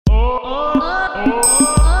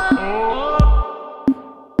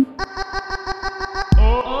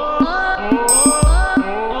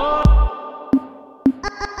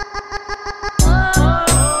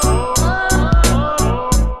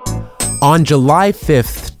On July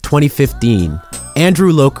 5th, 2015,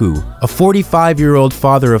 Andrew Loku, a 45-year-old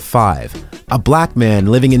father of five, a black man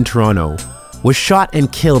living in Toronto, was shot and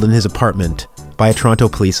killed in his apartment by a Toronto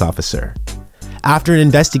police officer. After an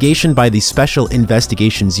investigation by the Special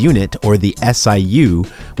Investigations Unit, or the SIU,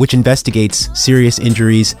 which investigates serious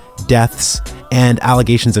injuries, deaths, and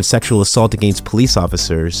allegations of sexual assault against police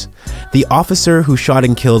officers, the officer who shot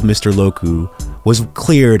and killed Mr. Loku was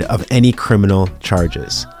cleared of any criminal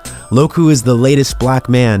charges. Loku is the latest black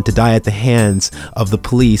man to die at the hands of the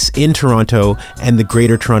police in Toronto and the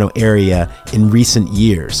Greater Toronto Area in recent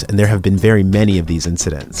years, and there have been very many of these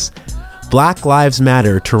incidents. Black Lives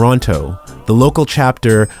Matter Toronto, the local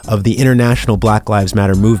chapter of the International Black Lives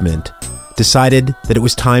Matter movement, decided that it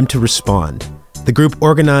was time to respond. The group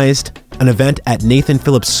organized an event at Nathan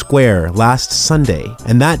Phillips Square last Sunday,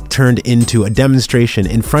 and that turned into a demonstration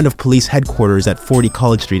in front of police headquarters at 40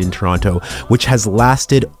 College Street in Toronto, which has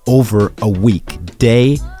lasted over a week,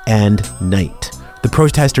 day and night. The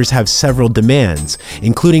protesters have several demands,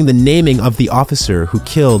 including the naming of the officer who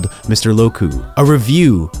killed Mr. Loku, a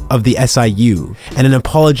review of the SIU, and an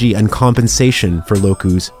apology and compensation for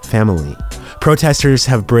Loku's family. Protesters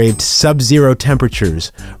have braved sub-zero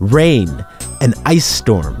temperatures, rain, an ice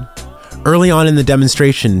storm. Early on in the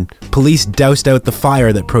demonstration, police doused out the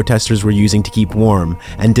fire that protesters were using to keep warm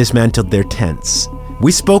and dismantled their tents.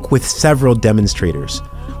 We spoke with several demonstrators.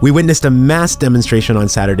 We witnessed a mass demonstration on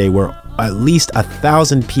Saturday where at least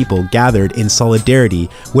 1,000 people gathered in solidarity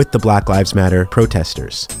with the Black Lives Matter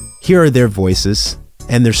protesters. Here are their voices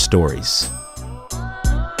and their stories.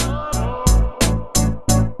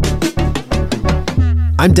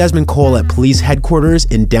 I'm Desmond Cole at police headquarters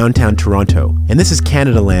in downtown Toronto, and this is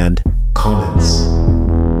Canadaland Commons.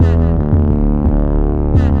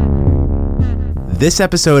 This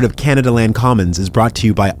episode of Canadaland Commons is brought to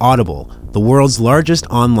you by Audible, the world's largest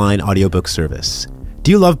online audiobook service.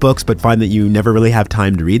 Do you love books but find that you never really have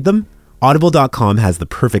time to read them? Audible.com has the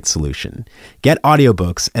perfect solution. Get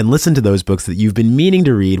audiobooks and listen to those books that you've been meaning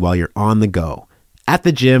to read while you're on the go. At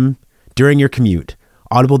the gym, during your commute,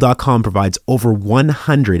 Audible.com provides over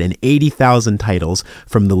 180,000 titles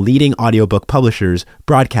from the leading audiobook publishers,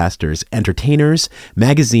 broadcasters, entertainers,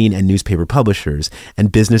 magazine and newspaper publishers,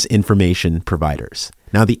 and business information providers.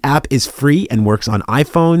 Now, the app is free and works on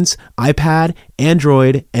iPhones, iPad,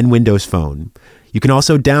 Android, and Windows Phone. You can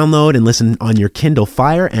also download and listen on your Kindle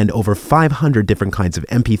Fire and over 500 different kinds of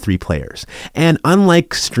MP3 players. And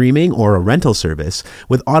unlike streaming or a rental service,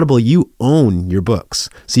 with Audible you own your books,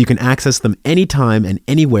 so you can access them anytime and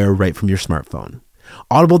anywhere right from your smartphone.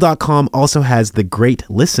 Audible.com also has the Great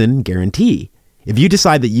Listen Guarantee. If you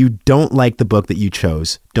decide that you don't like the book that you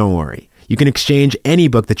chose, don't worry. You can exchange any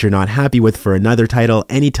book that you're not happy with for another title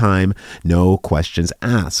anytime, no questions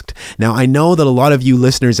asked. Now, I know that a lot of you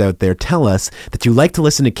listeners out there tell us that you like to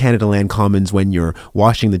listen to Canadaland Commons when you're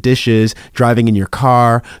washing the dishes, driving in your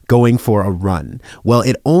car, going for a run. Well,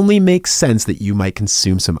 it only makes sense that you might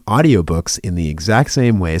consume some audiobooks in the exact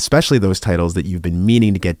same way, especially those titles that you've been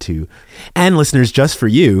meaning to get to. And listeners, just for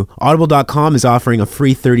you, Audible.com is offering a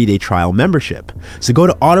free 30-day trial membership. So go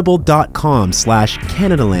to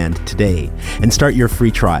audible.com/Canadaland today and start your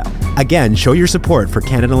free trial. Again, show your support for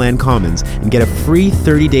Canadaland Commons and get a free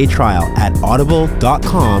 30-day trial at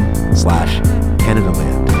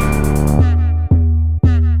audible.com/Canadaland.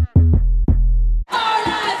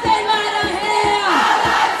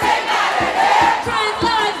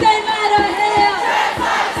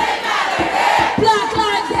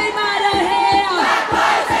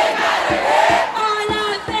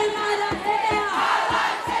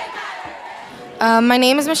 My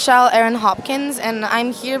name is Michelle Erin Hopkins, and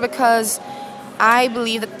I'm here because I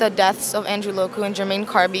believe that the deaths of Andrew Loku and Jermaine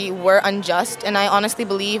Carby were unjust, and I honestly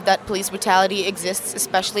believe that police brutality exists,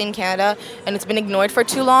 especially in Canada, and it's been ignored for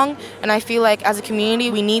too long. And I feel like as a community,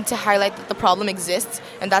 we need to highlight that the problem exists,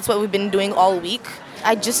 and that's what we've been doing all week.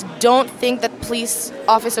 I just don't think that police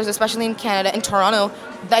officers, especially in Canada, in Toronto,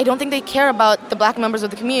 I don't think they care about the black members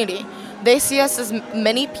of the community. They see us as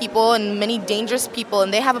many people and many dangerous people,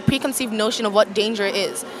 and they have a preconceived notion of what danger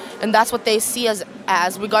is. And that's what they see us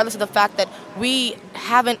as, regardless of the fact that we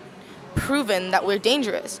haven't proven that we're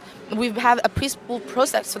dangerous. We've had a peaceful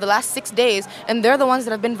protest for the last 6 days, and they're the ones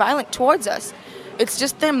that have been violent towards us. It's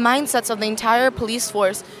just their mindsets of the entire police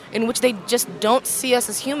force in which they just don't see us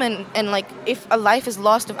as human, and like if a life is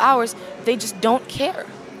lost of ours, they just don't care.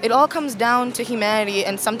 It all comes down to humanity,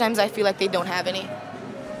 and sometimes I feel like they don't have any.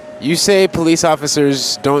 You say police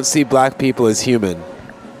officers don't see black people as human.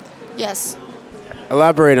 Yes.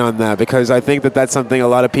 Elaborate on that, because I think that that's something a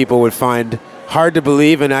lot of people would find hard to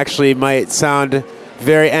believe and actually might sound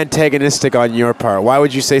very antagonistic on your part. Why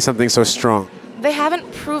would you say something so strong? They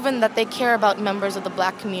haven't proven that they care about members of the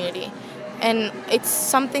black community. And it's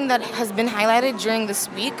something that has been highlighted during this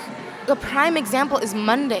week. The prime example is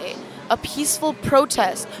Monday, a peaceful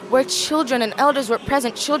protest where children and elders were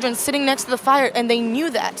present, children sitting next to the fire, and they knew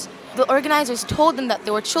that. The organizers told them that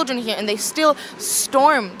there were children here, and they still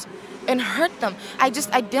stormed and hurt them. I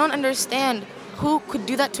don't understand who could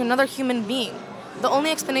do that to another human being. The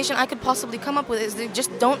only explanation I could possibly come up with is they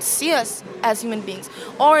just don't see us as human beings,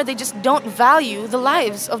 or they just don't value the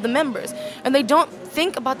lives of the members, and they don't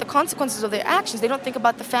think about the consequences of their actions. They don't think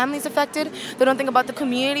about the families affected. They don't think about the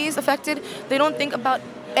communities affected. They don't think about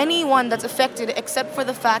anyone that's affected except for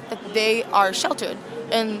the fact that they are sheltered.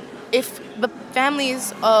 And if the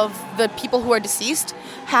families of the people who are deceased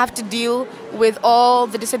have to deal with all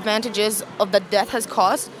the disadvantages of that death has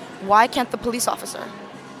caused, why can't the police officer?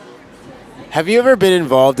 Have you ever been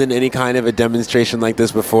involved in any kind of a demonstration like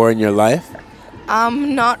this before in your life?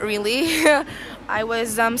 Not really. I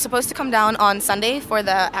was supposed to come down on Sunday for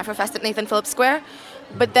the Afrofest at Nathan Phillips Square,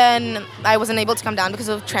 but then I wasn't able to come down because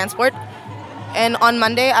of transport. And on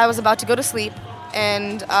Monday, I was about to go to sleep,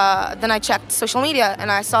 and then I checked social media,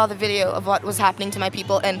 and I saw the video of what was happening to my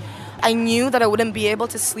people, and I knew that I wouldn't be able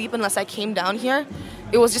to sleep unless I came down here.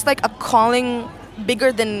 It was just like a calling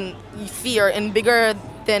bigger than fear and bigger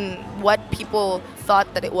than what people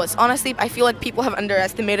thought that it was. Honestly, I feel like people have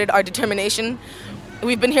underestimated our determination.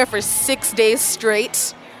 We've been here for 6 days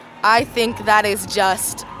straight. I think that is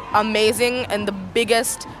just amazing and the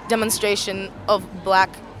biggest demonstration of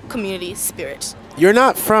black community spirit. You're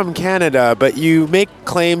not from Canada, but you make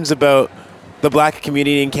claims about the black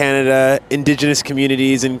community in Canada, Indigenous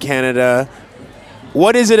communities in Canada.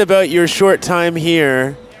 What is it about your short time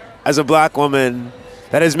here as a black woman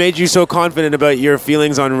that has made you so confident about your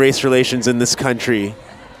feelings on race relations in this country?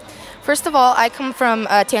 First of all, I come from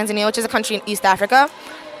Tanzania, which is a country in East Africa,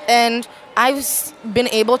 and I've been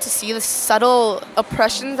able to see the subtle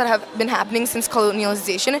oppressions that have been happening since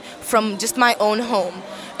colonialization from just my own home.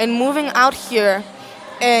 And moving out here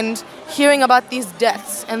and hearing about these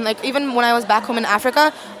deaths, and like even when I was back home in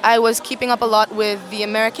Africa, I was keeping up a lot with the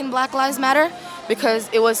American Black Lives Matter because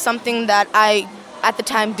it was something that I, at the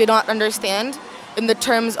time, did not understand. In the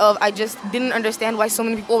terms of, I just didn't understand why so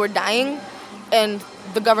many people were dying and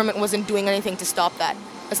the government wasn't doing anything to stop that.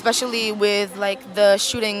 Especially with like the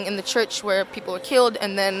shooting in the church where people were killed,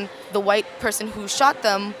 and then the white person who shot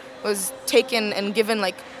them was taken and given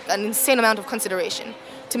like an insane amount of consideration.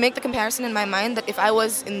 To make the comparison in my mind that if I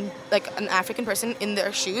was in like an African person in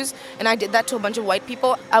their shoes and I did that to a bunch of white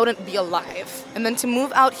people, I wouldn't be alive. And then to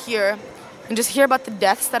move out here and just hear about the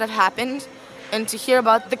deaths that have happened, and to hear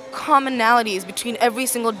about the commonalities between every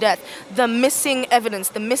single death, the missing evidence,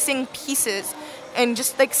 the missing pieces, and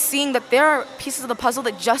just like seeing that there are pieces of the puzzle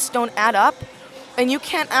that just don't add up. And you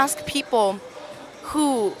can't ask people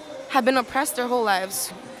who have been oppressed their whole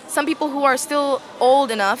lives, some people who are still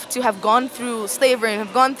old enough to have gone through slavery and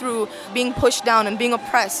have gone through being pushed down and being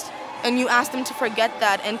oppressed, and you ask them to forget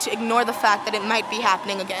that and to ignore the fact that it might be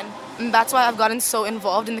happening again. And that's why I've gotten so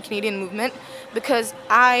involved in the Canadian movement, because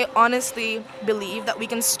I honestly believe that we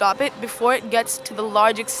can stop it before it gets to the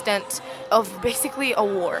large extent of basically a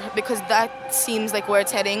war, because that seems like where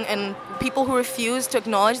it's heading. And people who refuse to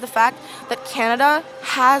acknowledge the fact that Canada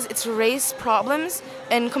has its race problems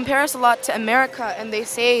and compare us a lot to America, and they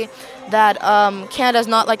say that Canada's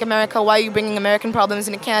not like America, why are you bringing American problems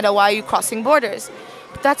into Canada, why are you crossing borders?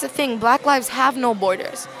 But that's the thing, Black lives have no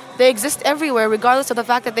borders. They exist everywhere, regardless of the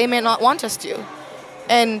fact that they may not want us to.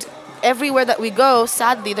 And everywhere that we go,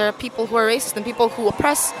 sadly, there are people who are racist and people who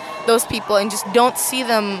oppress those people and just don't see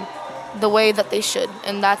them the way that they should.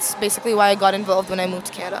 And that's basically why I got involved when I moved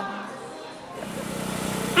to Canada.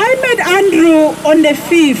 I met Andrew on the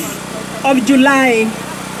 5th of July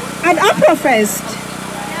at Afrofest.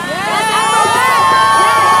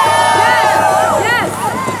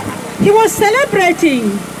 He was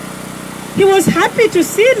celebrating. He was happy to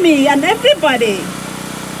see me and everybody.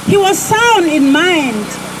 He was sound in mind.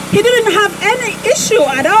 He didn't have any issue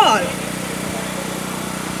at all.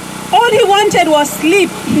 All he wanted was sleep.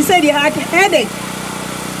 He said he had a headache.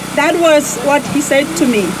 That was what he said to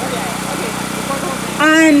me.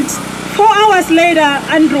 And 4 hours later,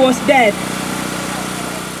 Andrew was dead.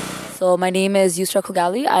 So my name is Yusra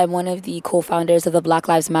Kogali. I'm one of the co-founders of the Black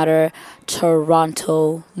Lives Matter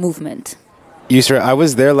Toronto movement. Yusra, I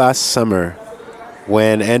was there last summer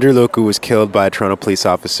when Andrew Loku was killed by a Toronto police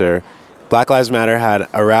officer. Black Lives Matter had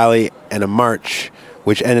a rally and a march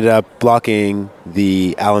which ended up blocking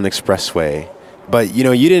the Allen Expressway. But, you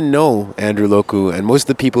know, you didn't know Andrew Loku, and most of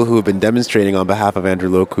the people who have been demonstrating on behalf of Andrew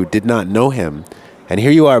Loku did not know him. And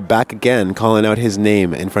here you are back again calling out his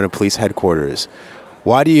name in front of police headquarters.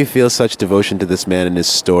 Why do you feel such devotion to this man and his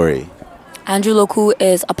story? Andrew Loku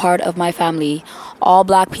is a part of my family. All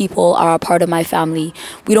black people are a part of my family.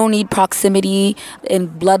 We don't need proximity in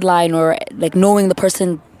bloodline or like knowing the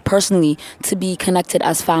person personally to be connected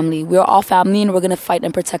as family. We're all family and we're going to fight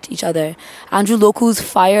and protect each other. Andrew Loku's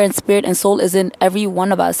fire and spirit and soul is in every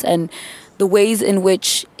one of us, and the ways in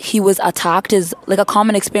which he was attacked is like a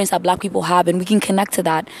common experience that black people have, and we can connect to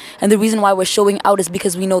that. And the reason why we're showing out is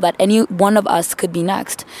because we know that any one of us could be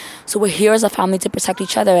next. So we're here as a family to protect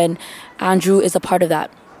each other, and Andrew is a part of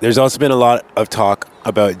that. There's also been a lot of talk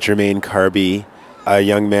about Jermaine Carby, a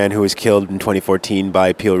young man who was killed in 2014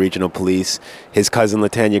 by Peel Regional Police. His cousin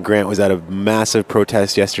Latanya Grant was at a massive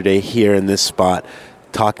protest yesterday here in this spot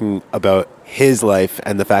talking about his life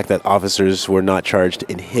and the fact that officers were not charged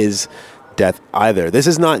in his death either. This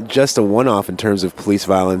is not just a one-off in terms of police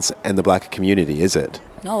violence and the black community, is it?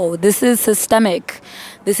 No, this is systemic.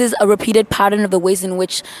 This is a repeated pattern of the ways in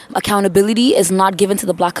which accountability is not given to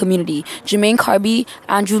the black community. Jermaine Carby,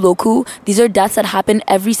 Andrew Loku, these are deaths that happen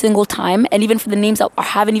every single time, and even for the names that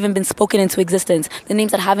haven't even been spoken into existence, the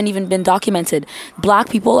names that haven't even been documented. Black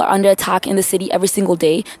people are under attack in the city every single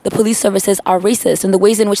day. The police services are racist, and the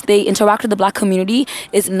ways in which they interact with the black community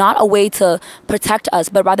is not a way to protect us,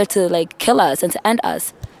 but rather to kill us and to end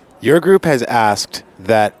us. Your group has asked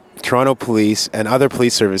that Toronto Police and other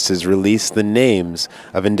police services release the names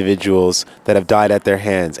of individuals that have died at their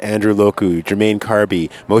hands. Andrew Loku, Jermaine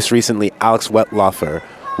Carby, most recently Alex Wetlaufer.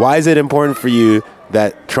 Why is it important for you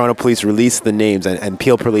that Toronto Police release the names and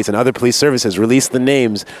Peel Police and other police services release the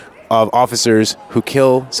names of officers who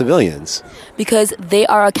kill civilians? Because they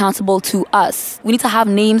are accountable to us. We need to have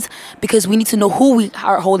names because we need to know who we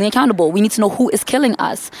are holding accountable. We need to know who is killing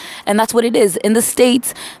us. And that's what it is. In the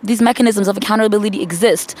States, these mechanisms of accountability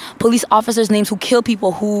exist. Police officers' names who kill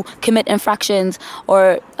people, who commit infractions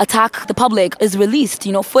or attack the public is released.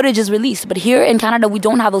 Footage is released. But here in Canada, we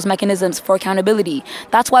don't have those mechanisms for accountability.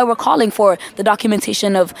 That's why we're calling for the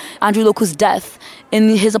documentation of Andrew Loku's death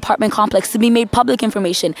in his apartment complex to be made public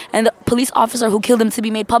information, and the police officer who killed him to be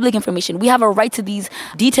made public information. We have a right to these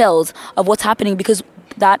details of what's happening because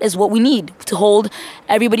that is what we need to hold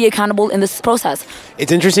everybody accountable in this process.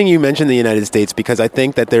 It's interesting you mentioned the United States because I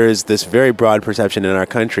think that there is this very broad perception in our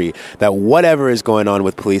country that whatever is going on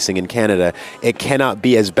with policing in Canada, it cannot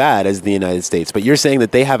be as bad as the United States. But you're saying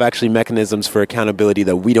that they have actually mechanisms for accountability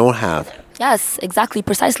that we don't have. Yes, exactly,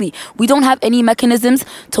 precisely. We don't have any mechanisms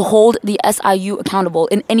to hold the SIU accountable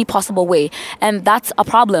in any possible way. And that's a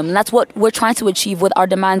problem. And that's what we're trying to achieve with our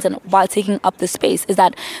demands and while taking up this space, is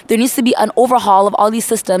that there needs to be an overhaul of all these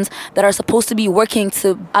systems that are supposed to be working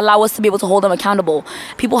to allow us to be able to hold them accountable.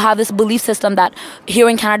 People have this belief system that here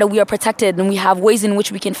in Canada we are protected and we have ways in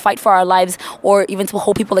which we can fight for our lives or even to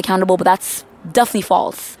hold people accountable, but that's definitely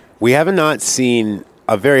false. We have not seen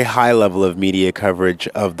a very high level of media coverage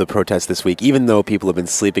of the protests this week, even though people have been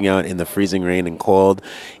sleeping out in the freezing rain and cold,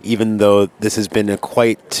 even though this has been a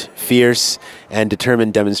quite fierce and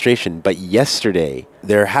determined demonstration. But yesterday,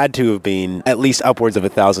 there had to have been at least upwards of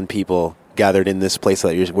 1,000 people gathered in this place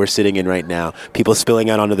that we're sitting in right now. People spilling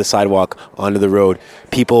out onto the sidewalk, onto the road.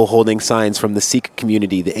 People holding signs from the Sikh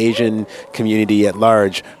community, the Asian community at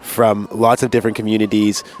large, from lots of different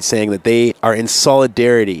communities saying that they are in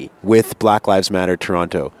solidarity with Black Lives Matter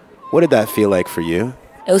Toronto. What did that feel like for you?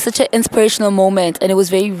 It was such an inspirational moment, and it was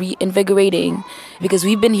very reinvigorating because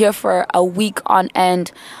we've been here for a week on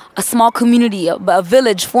end, a small community, a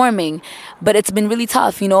village forming, but it's been really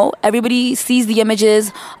tough, Everybody sees the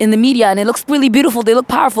images in the media and it looks really beautiful, they look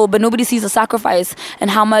powerful, but nobody sees the sacrifice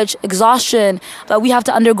and how much exhaustion that we have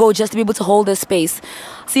to undergo just to be able to hold this space.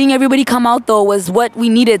 Seeing everybody come out, though, was what we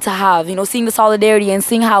needed to have, seeing the solidarity and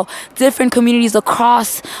seeing how different communities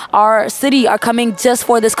across our city are coming just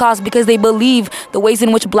for this cause because they believe the ways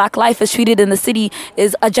in which Black life is treated in the city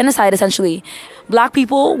is a genocide, essentially. Black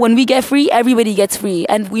people, when we get free, everybody gets free.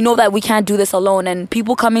 And we know that we can't do this alone. And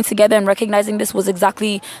people coming together and recognizing this was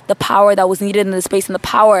exactly the power that was needed in this space and the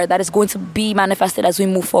power that is going to be manifested as we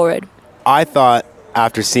move forward. I thought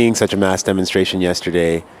after seeing such a mass demonstration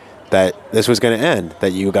yesterday that this was going to end,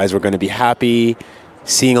 that you guys were going to be happy,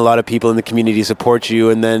 seeing a lot of people in the community support you,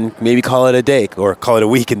 and then maybe call it a day, or call it a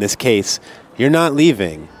week in this case. You're not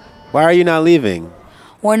leaving. Why are you not leaving?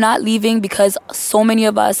 We're not leaving because so many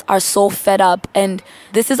of us are so fed up, and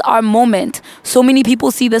this is our moment. So many people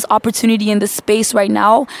see this opportunity in this space right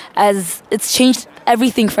now as it's changed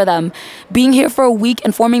everything for them. Being here for a week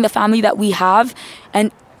and forming the family that we have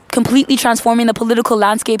and completely transforming the political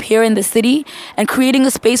landscape here in the city and creating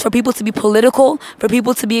a space for people to be political, for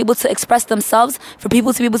people to be able to express themselves, for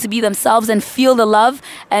people to be able to be themselves and feel the love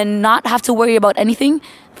and not have to worry about anything.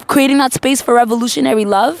 Creating that space for revolutionary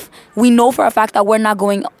love, we know for a fact that we're not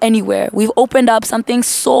going anywhere. We've opened up something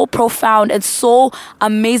so profound and so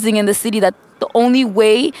amazing in the city that the only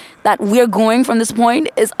way that we're going from this point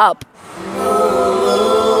is up.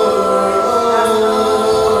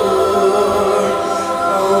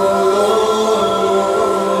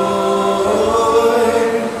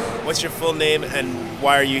 What's your full name and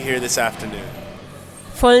why are you here this afternoon?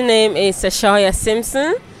 Full name is Sashaya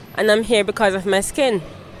Simpson, and I'm here because of my skin.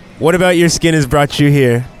 What about your skin has brought you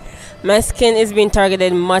here? My skin is being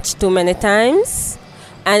targeted much too many times,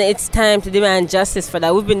 and it's time to demand justice for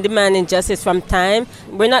that. We've been demanding justice from time.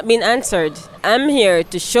 We're not being answered. I'm here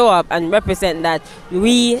to show up and represent that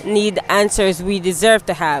we need answers we deserve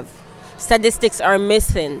to have. Statistics are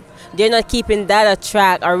missing. They're not keeping data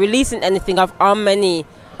track or releasing anything of how many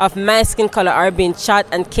of my skin color are being shot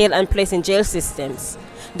and killed and placed in jail systems.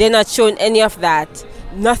 They're not showing any of that.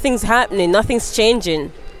 Nothing's happening. Nothing's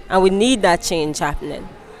changing. And we need that change happening.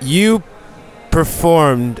 You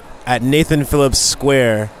performed at Nathan Phillips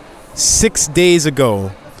Square 6 days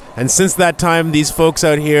ago. And since that time, these folks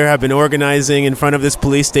out here have been organizing in front of this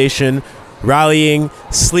police station, rallying,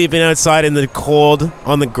 sleeping outside in the cold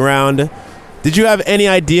on the ground. Did you have any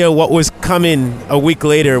idea what was coming a week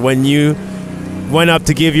later when you went up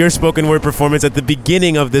to give your spoken word performance at the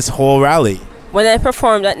beginning of this whole rally? When I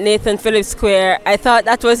performed at Nathan Phillips Square, I thought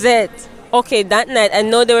that was it. Okay, that night, I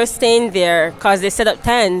know they were staying there because they set up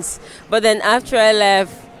tents. But then after I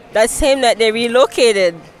left, that same night they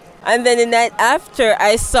relocated. And then the night after,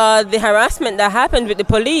 I saw the harassment that happened with the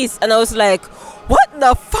police. And I was like, what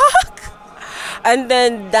the fuck? And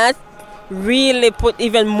then that really put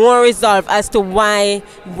even more resolve as to why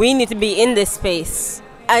we need to be in this space.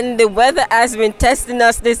 And the weather has been testing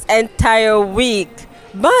us this entire week.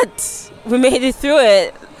 But we made it through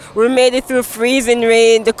it. We made it through freezing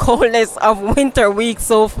rain, the coldest of winter weeks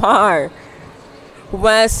so far,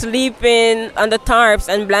 while sleeping on the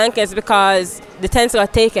tarps and blankets because the tents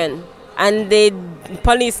got taken. And the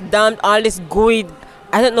police dumped all this gooey,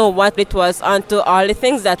 I don't know what it was, onto all the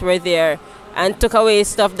things that were there and took away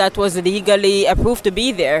stuff that was legally approved to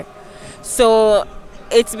be there. So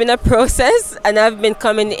it's been a process, and I've been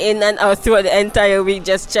coming in and out throughout the entire week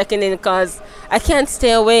just checking in because I can't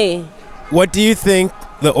stay away. What do you think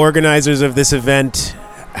the organizers of this event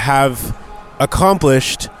have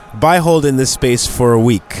accomplished by holding this space for a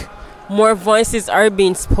week? More voices are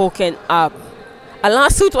being spoken up. A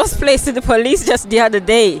lawsuit was placed to the police just the other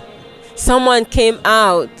day. Someone came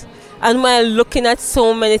out, and while looking at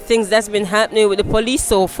so many things that's been happening with the police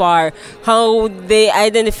so far, how they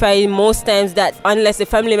identify most times that unless a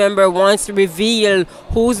family member wants to reveal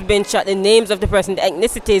who's been shot, the names of the person, the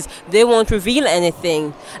ethnicities, they won't reveal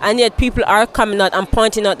anything. And yet people are coming out and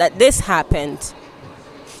pointing out that this happened.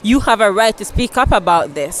 You have a right to speak up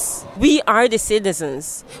about this. We are the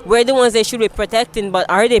citizens. We're the ones they should be protecting, but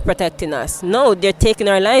are they protecting us? No, they're taking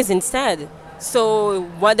our lives instead. So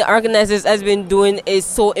what the organizers has been doing is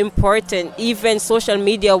so important. Even social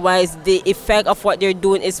media-wise, the effect of what they're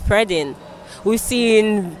doing is spreading. We've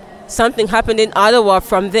seen something happen in Ottawa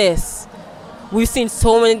from this. We've seen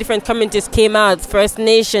so many different communities came out, First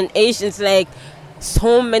Nation, Asians, like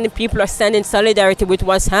so many people are standing in solidarity with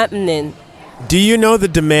what's happening. Do you know the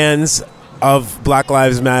demands of Black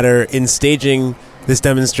Lives Matter in staging this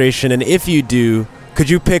demonstration? And if you do,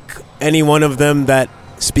 could you pick any one of them that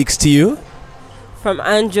speaks to you? From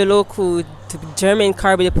Andrew Loku to Jermaine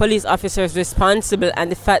Carby, the police officers responsible,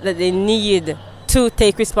 and the fact that they need to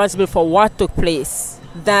take responsibility for what took place.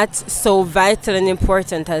 That's so vital and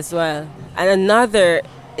important as well. And another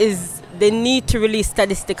is they need to release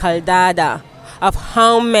statistical data of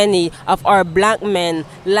how many of our black men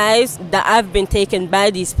lives that have been taken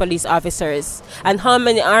by these police officers and how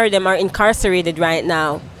many of them are incarcerated right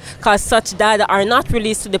now, because such data are not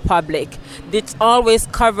released to the public. It's always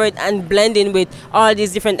covered and blending with all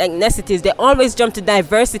these different ethnicities. They always jump to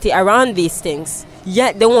diversity around these things,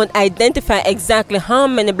 yet they won't identify exactly how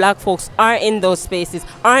many black folks are in those spaces,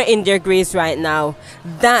 are in their graves right now.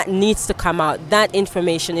 That needs to come out. That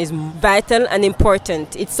information is vital and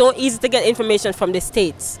important. It's so easy to get information from the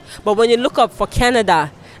States, but when you look up for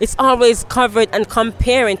Canada, it's always covered and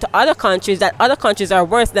comparing to other countries that other countries are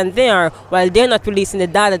worse than they are, while they're not releasing the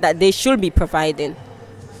data that they should be providing.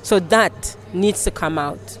 So that needs to come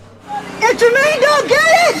out. If Jermaine don't get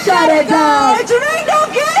it, shut it down. If Jermaine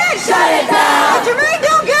don't get it, shut it down. If Jermaine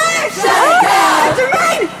don't get it, shut it down. If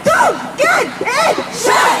Jermaine don't get it,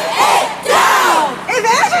 shut it down. If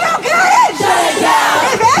Andrew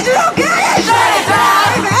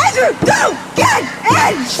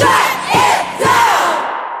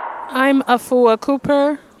I'm Afua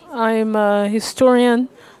Cooper. I'm a historian.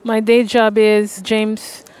 My day job is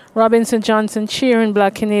James Robinson Johnson Chair in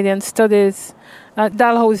Black Canadian Studies at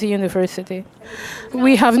Dalhousie University.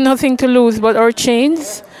 We have nothing to lose but our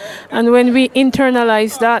chains, and when we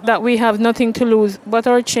internalize that we have nothing to lose but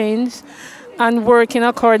our chains and work in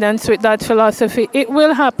accordance with that philosophy, it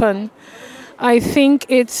will happen. I think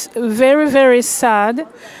it's very, very sad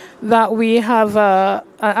that we have an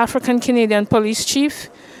African Canadian police chief.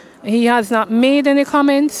 He has not made any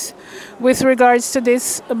comments with regards to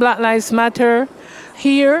this Black Lives Matter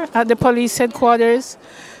here at the police headquarters.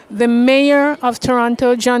 The mayor of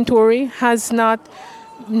Toronto, John Tory, has not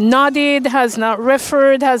nodded, has not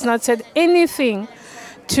referred, has not said anything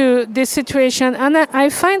to this situation. And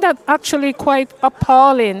I find that actually quite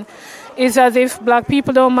appalling. It's as if black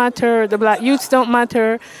people don't matter, the black youths don't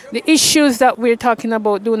matter, the issues that we're talking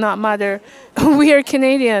about do not matter. We are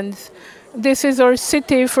Canadians. This is our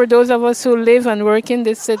city for those of us who live and work in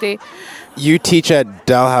this city. You teach at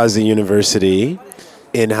Dalhousie University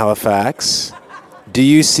in Halifax. Do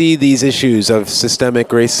you see these issues of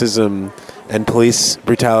systemic racism and police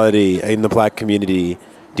brutality in the black community?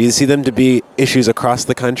 Do you see them to be issues across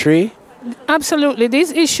the country? Absolutely.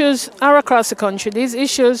 These issues are across the country. These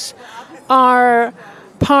issues are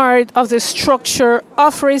part of the structure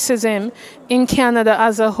of racism in Canada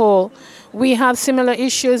as a whole. We have similar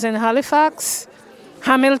issues in Halifax,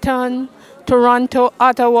 Hamilton, Toronto,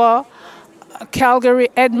 Ottawa, Calgary,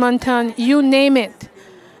 Edmonton, you name it.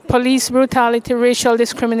 Police brutality, racial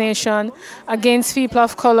discrimination against people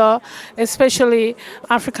of color, especially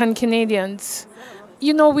African Canadians.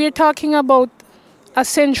 You know, we're talking about a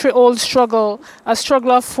century-old struggle, a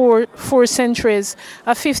struggle of four centuries,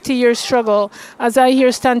 a 50-year struggle. As I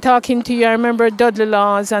hear Stan talking to you, I remember Dudley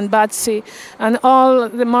Laws and Batsy and all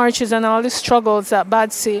the marches and all the struggles that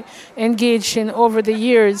Batsy engaged in over the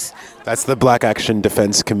years. That's the Black Action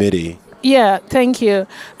Defense Committee. Yeah, thank you.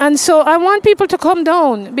 And so I want people to come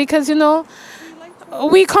down because, you know,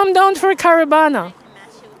 we come down for Caribana.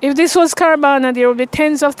 If this was Caribana, there would be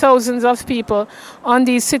tens of thousands of people on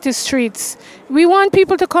these city streets. We want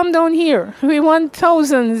people to come down here. We want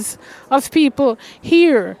thousands of people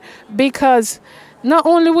here because not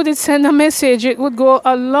only would it send a message, it would go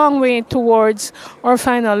a long way towards our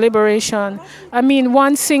final liberation. I mean,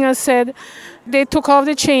 one singer said they took off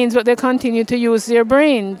the chains, but they continue to use their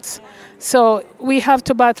brains. So we have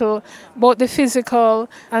to battle both the physical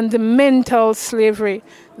and the mental slavery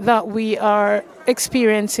that we are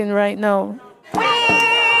experiencing right now. We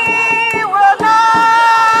will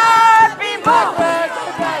not be moved. We're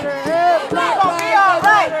gonna be all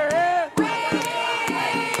right.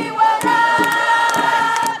 We will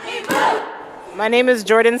not be moved. My name is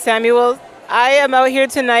Jordan Samuel. I am out here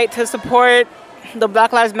tonight to support the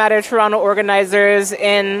Black Lives Matter Toronto organizers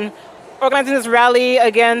in organizing this rally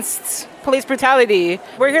against police brutality.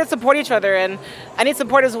 We're here to support each other, and I need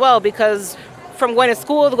support as well because from going to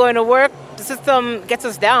school to going to work, the system gets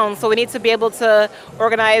us down, so we need to be able to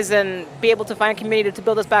organize and be able to find community to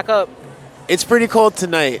build us back up. It's pretty cold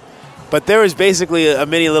tonight, but there was basically a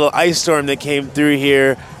mini little ice storm that came through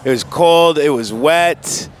here. It was cold, it was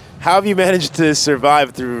wet. How have you managed to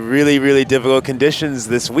survive through really, really difficult conditions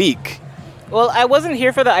this week? Well, I wasn't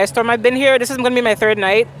here for the ice storm. I've been here. This is going to be my third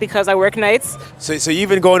night because I work nights. So you've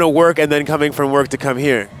been going to work and then coming from work to come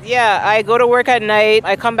here? Yeah, I go to work at night.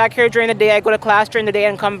 I come back here during the day. I go to class during the day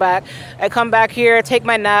and come back. I come back here, take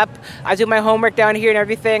my nap. I do my homework down here and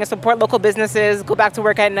everything. I support local businesses, go back to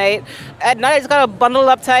work at night. At night, I just got to bundle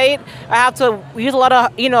up tight. I have to use a lot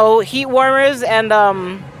of, heat warmers and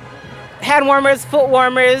hand warmers, foot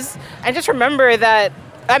warmers. And just remember that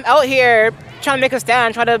I'm out here trying to make a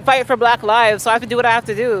stand, trying to fight for Black lives, so I have to do what I have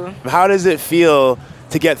to do. How does it feel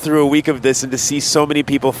to get through a week of this and to see so many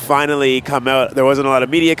people finally come out? There wasn't a lot of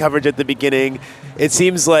media coverage at the beginning. It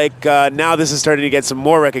seems like now this is starting to get some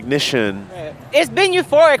more recognition. Right. It's been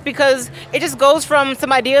euphoric because it just goes from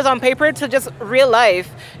some ideas on paper to just real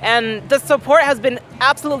life. And the support has been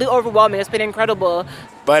absolutely overwhelming. It's been incredible.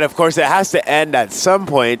 But of course, it has to end at some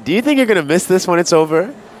point. Do you think you're going to miss this when it's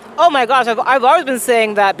over? Oh my gosh, I've always been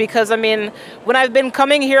saying that because, when I've been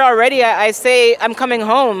coming here already, I say I'm coming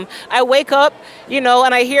home. I wake up, and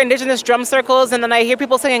I hear Indigenous drum circles, and then I hear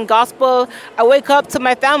people singing gospel. I wake up to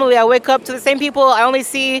my family. I wake up to the same people I only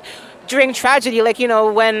see during tragedy,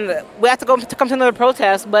 when we have to come to another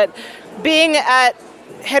protest. But being at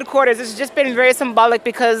headquarters, it's just been very symbolic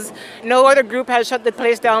because no other group has shut the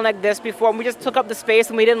place down like this before. We just took up the space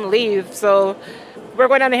and we didn't leave. So we're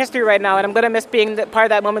going down in history right now, and I'm going to miss being part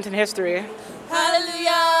of that moment in history.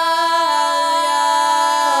 Hallelujah,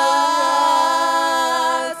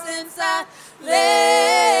 since I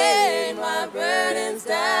lay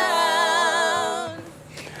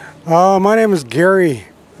My name is Gary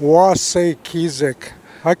Wasey-Kizik.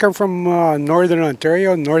 I come from northern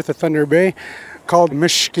Ontario, north of Thunder Bay, called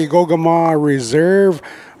Mishkigogama Reserve,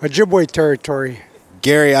 Ojibwe territory.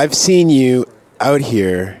 Gary, I've seen you out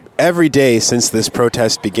here every day since this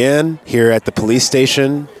protest began here at the police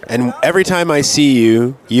station. And every time I see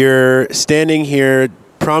you, you're standing here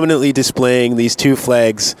prominently displaying these two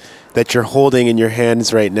flags that you're holding in your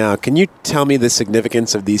hands right now. Can you tell me the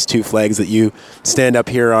significance of these two flags that you stand up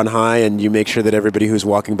here on high and you make sure that everybody who's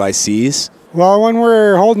walking by sees? Well, when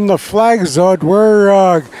we're holding the flags out,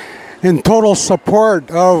 we're in total support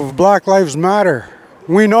of Black Lives Matter.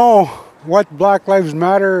 We know what Black Lives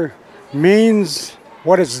Matter means,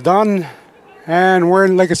 what it's done, and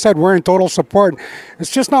like I said, we're in total support.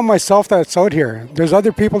 It's just not myself that's out here. There's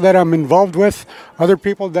other people that I'm involved with, other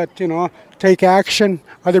people that, take action,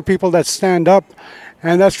 other people that stand up,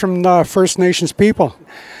 and that's from the First Nations people.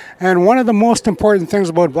 And one of the most important things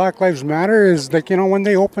about Black Lives Matter is that, when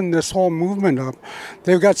they open this whole movement up,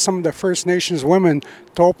 they've got some of the First Nations women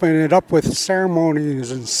to open it up with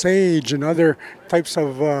ceremonies and sage and other types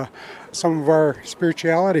of some of our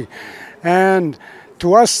spirituality. And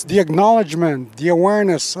to us, the acknowledgement, the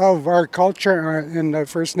awareness of our culture and the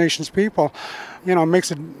First Nations people, makes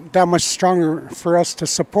it that much stronger for us to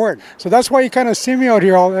support. So that's why you kind of see me out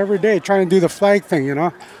here every day trying to do the flag thing,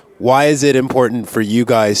 Why is it important for you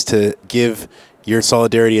guys to give your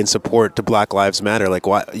solidarity and support to Black Lives Matter? Like,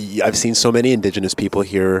 why? I've seen so many Indigenous people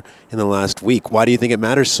here in the last week. Why do you think it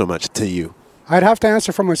matters so much to you? I'd have to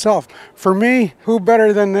answer for myself. For me, who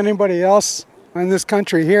better than anybody else in this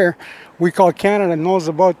country here, we call Canada, knows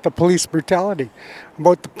about the police brutality,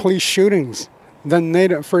 about the police shootings than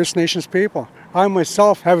Native First Nations people. I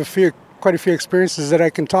myself have quite a few experiences that I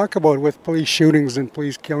can talk about with police shootings and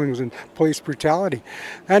police killings and police brutality.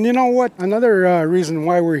 And you know what? Another reason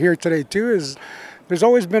why we're here today too is there's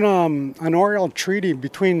always been an oral treaty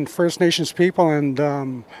between First Nations people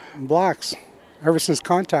and blacks. Ever since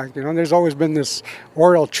contact, there's always been this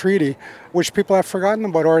oral treaty, which people have forgotten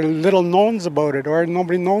about, or little knowns about it, or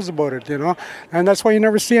nobody knows about it, And that's why you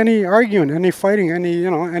never see any arguing, any fighting,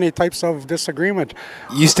 any types of disagreement.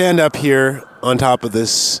 You stand up here on top of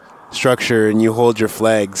this structure and you hold your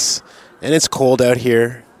flags, and it's cold out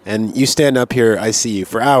here, and you stand up here, I see you,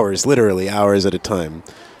 for hours, literally hours at a time.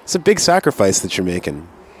 It's a big sacrifice that you're making.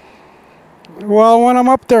 Well, when I'm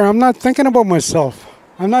up there, I'm not thinking about myself.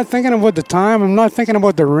 I'm not thinking about the time. I'm not thinking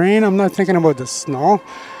about the rain. I'm not thinking about the snow.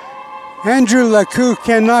 Andrew Lakou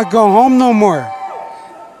cannot go home no more.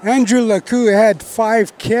 Andrew Lakou had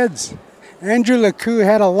 5 kids. Andrew Lakou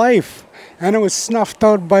had a life. And it was snuffed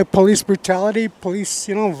out by police brutality, police,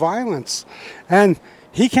 violence. And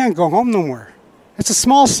he can't go home no more. It's a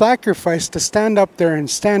small sacrifice to stand up there and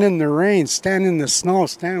stand in the rain, stand in the snow,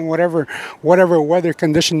 stand in whatever weather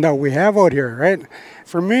condition that we have out here, right?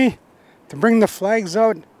 For me, to bring the flags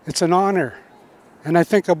out, it's an honor. And I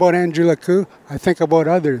think about Andrew Lakou, I think about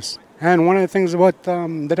others. And one of the things about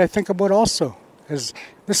that I think about also is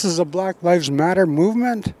this is a Black Lives Matter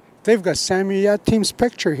movement. They've got Samuel Yateem's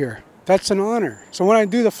picture here. That's an honor. So when I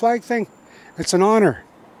do the flag thing, it's an honor.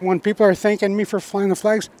 When people are thanking me for flying the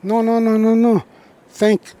flags, no.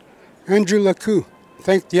 Thank Andrew Lakou.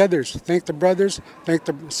 Thank the others. Thank the brothers. Thank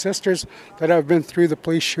the sisters that have been through the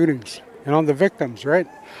police shootings. The victims, right?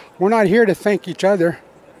 We're not here to thank each other.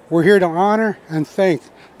 We're here to honor and thank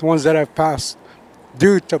the ones that have passed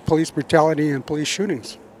due to police brutality and police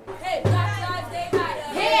shootings. Hey, Black lives, they matter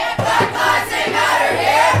here. Black lives, they matter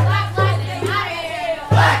here.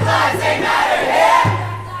 Black lives, they matter here.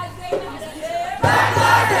 Black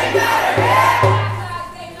lives, they matter here. Black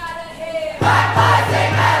lives, they matter here. Black lives, they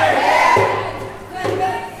matter here. Send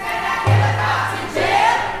that killer cops to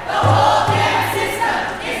jail. The whole damn system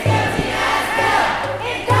is guilty as hell.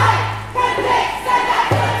 Indict, convict, send that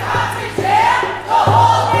killer cops to jail. The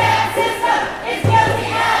whole damn system is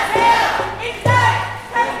guilty as hell. Indict,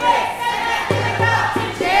 convict, send that killer cops to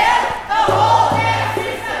jail. The whole damn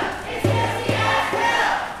system is guilty as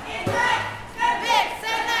hell. Indict, convict,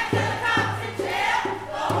 send that killer cops to jail.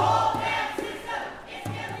 The whole damn system is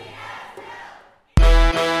guilty as hell.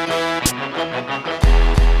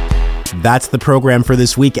 That's the program for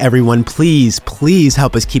this week, everyone. Please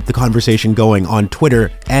help us keep the conversation going on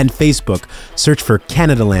Twitter and Facebook. Search for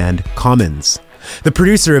Canadaland Commons. The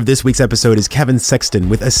producer of this week's episode is Kevin Sexton,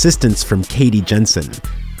 with assistance from Katie Jensen.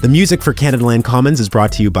 The music for Canadaland Commons is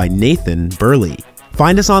brought to you by Nathan Burley.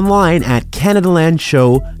 Find us online at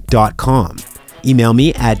CanadaLandShow.com. Email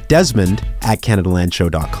me at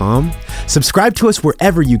desmond@CanadaLandShow.com. Subscribe to us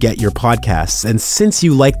wherever you get your podcasts. And since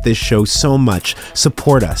you like this show so much,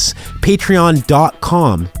 support us.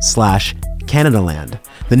 Patreon.com/CanadaLand.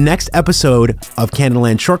 The next episode of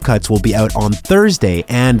Canadaland Shortcuts will be out on Thursday,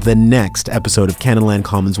 and the next episode of Canadaland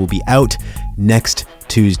Commons will be out next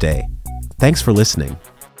Tuesday. Thanks for listening.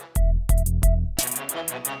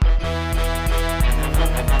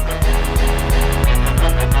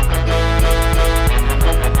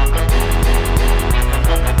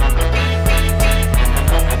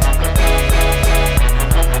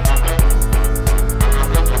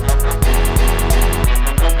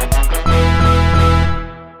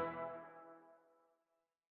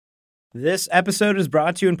 This episode is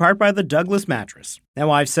brought to you in part by the Douglas Mattress.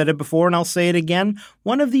 Now, I've said it before and I'll say it again.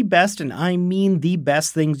 One of the best, and I mean the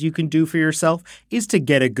best things you can do for yourself is to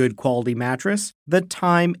get a good quality mattress. The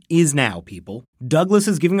time is now, people. Douglas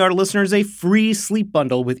is giving our listeners a free sleep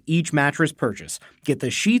bundle with each mattress purchase. Get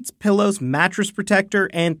the sheets, pillows, mattress protector,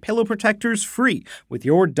 and pillow protectors free with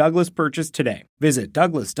your Douglas purchase today. Visit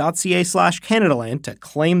douglas.ca/Canadaland to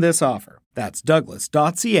claim this offer. That's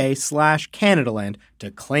douglas.ca/Canadaland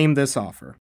to claim this offer.